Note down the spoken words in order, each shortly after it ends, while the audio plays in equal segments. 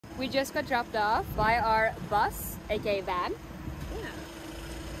We just got dropped off by our bus, aka van. Yeah.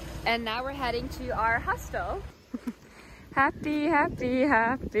 And now we're heading to our hostel. Happy, happy,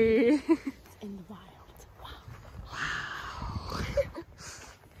 happy. In the wild. Wow. Wow.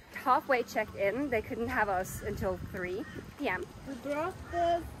 Halfway checked in. They couldn't have us until 3 p.m. We brought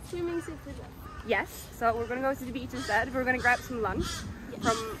the swimming suit with us. Yes, so we're gonna go to the beach instead. We're gonna grab some lunch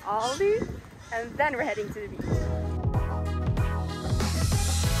from Aldi, and then we're heading to the beach.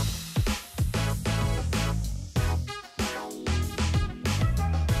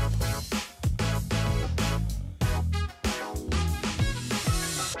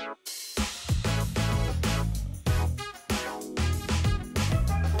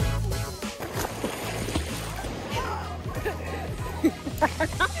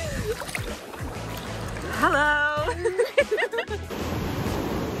 Hello!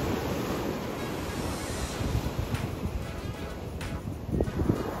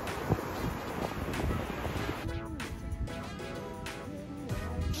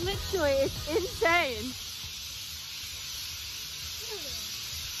 Literally, it's insane!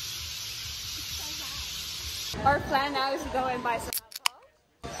 Our plan now is to go and buy some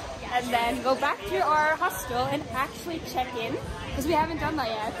alcohol and then go back to our hostel and actually check in, because we haven't done that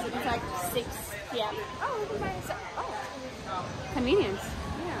yet. So it's like 6 p.m. Oh, we can buy some. Oh, convenience.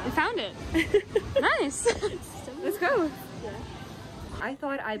 Yeah. We found it. Nice. Let's go. Yeah. I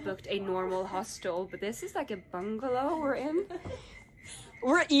thought I booked a normal hostel, but this is like a bungalow we're in.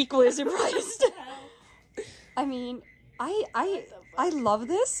 We're equally surprised. I mean, I love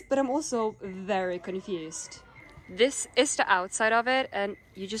this, but I'm also very confused. This is the outside of it, and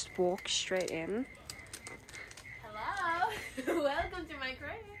you just walk straight in. Hello! Welcome to my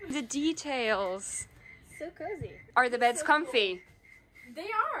crib. The details. So cozy. Are the beds so comfy? Cool. They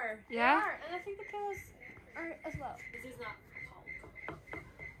are. Yeah? They are. And I think the pillows are as well. This is not cold.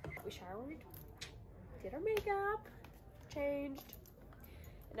 We showered, did our makeup, changed,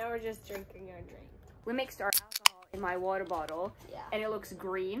 and now we're just drinking our drink. We mixed our alcohol in my water bottle, and it looks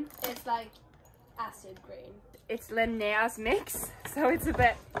green. It's like acid green. It's Linnea's mix, so it's a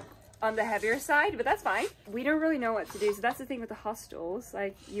bit on the heavier side, but that's fine. We don't really know what to do, so that's the thing with the hostels.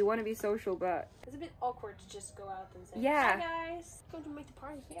 Like, you want to be social, but it's a bit awkward to just go out and say, yeah. Hi guys, going to make the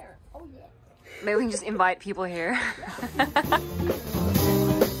party here. Oh yeah. Maybe we can just invite people here.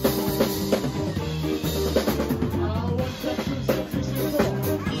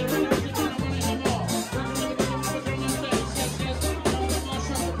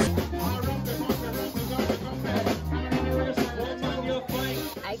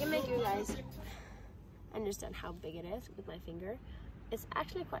 I can make you guys understand how big it is with my finger. It's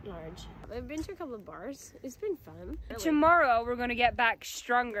actually quite large. I've been to a couple of bars. It's been fun. Tomorrow we're gonna get back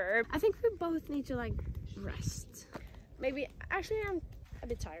stronger. I think we both need to like rest. Maybe, actually I'm a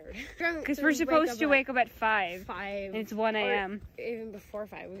bit tired. Because we're supposed to wake up at 5. 5. And it's 1 a.m. Even before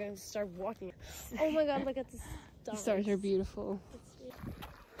 5, we're going to start walking. Oh my god, look at the stars. The stars are beautiful.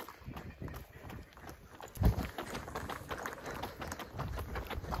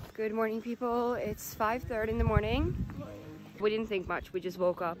 Good morning, people. It's 5:30 in the morning. We didn't think much, we just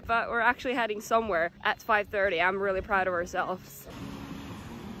woke up. But we're actually heading somewhere at 5:30. I'm really proud of ourselves.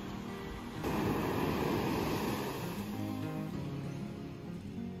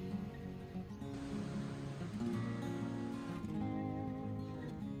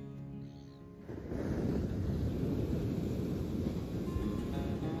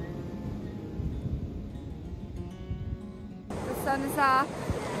 The sun is up.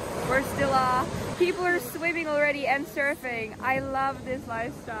 We're still up. People are swimming already and surfing. I love this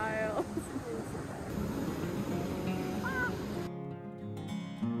lifestyle.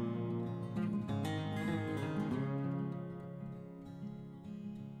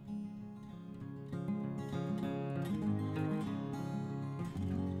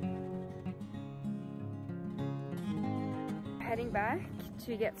 Heading back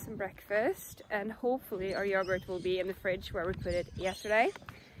to get some breakfast, and hopefully our yogurt will be in the fridge where we put it yesterday.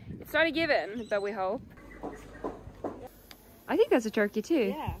 It's not a given, but we hope. I think that's a turkey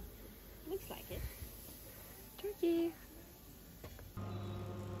too. Yeah, looks like it. Turkey.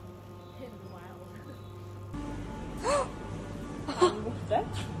 In the wild. What's that?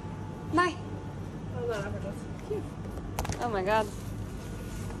 My. Oh no, I heard that. Cute. Oh my god.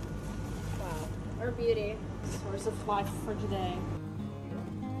 Wow. Our beauty. Source of life for today.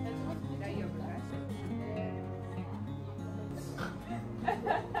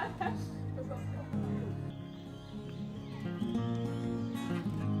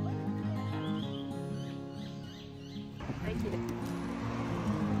 Thank you.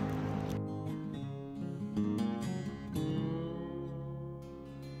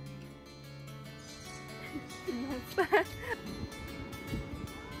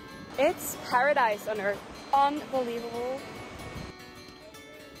 It's paradise on earth. Unbelievable.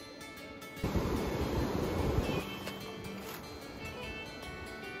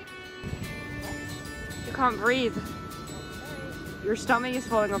 You can't breathe. Your stomach is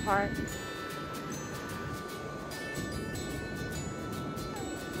falling apart.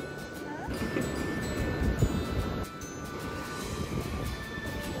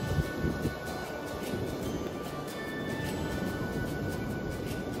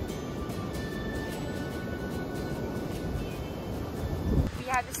 We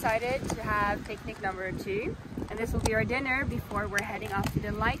have decided to have picnic number 2, and this will be our dinner before we're heading off to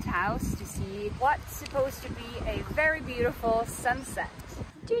the lighthouse to see what's supposed to be a very beautiful sunset.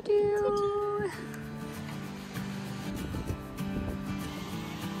 Doo-doo!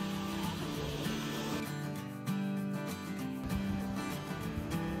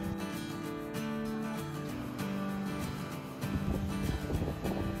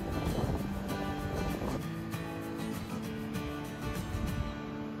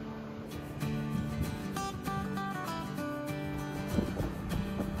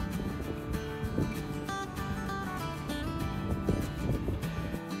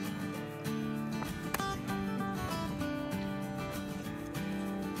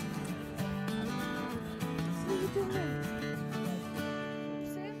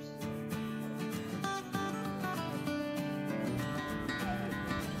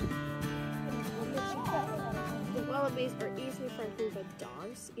 Wallabies are easily frightened by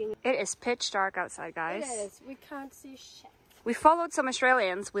dogs. It is pitch dark outside, guys. It is. We can't see shit. We followed some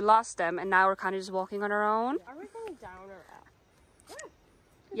Australians, we lost them, and now we're kind of just walking on our own. Are we going down or up?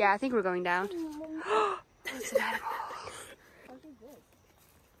 Yeah, I think we're going down. It's an animal.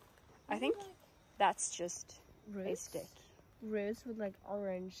 I think that's just a stick. Roots with like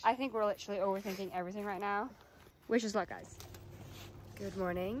orange. I think we're literally overthinking everything right now. Wish us luck, guys. Good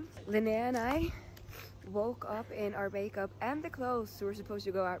morning. Linnea and I woke up in our makeup and the clothes we were supposed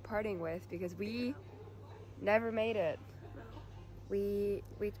to go out partying with because we never made it. We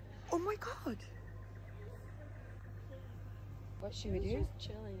oh my god. What should we do? Just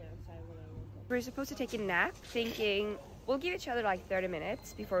chilling outside when I woke up. We're supposed to take a nap, thinking we'll give each other like 30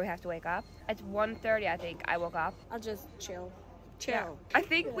 minutes before we have to wake up. At 1:30 I think I woke up. I'll just chill. Yeah. I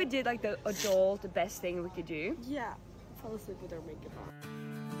think we did like the best thing we could do. Yeah. Fall asleep with our makeup on.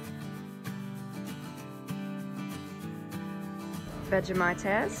 Vegemite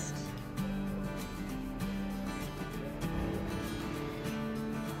test.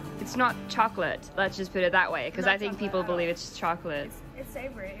 It's not chocolate, let's just put it that way, because I think people believe it's chocolate. It's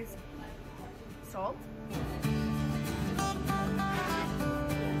savory. It's salt.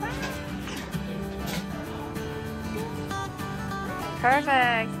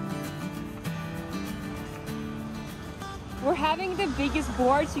 Perfect. We're having the biggest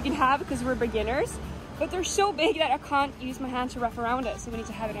boards you can have because we're beginners, but they're so big that I can't use my hand to wrap around it, so we need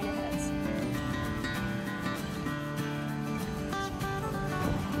to have it on our heads.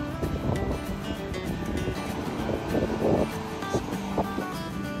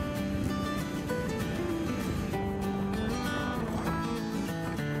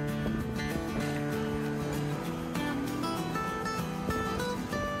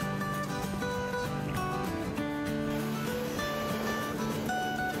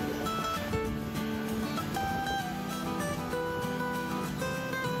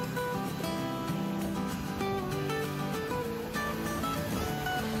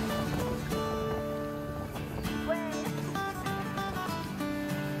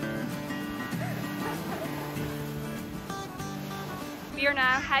 We are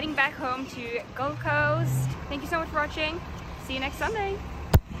now heading back home to Gold Coast. Thank you so much for watching. See you next Sunday.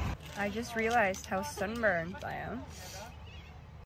 I just realized how sunburned I am.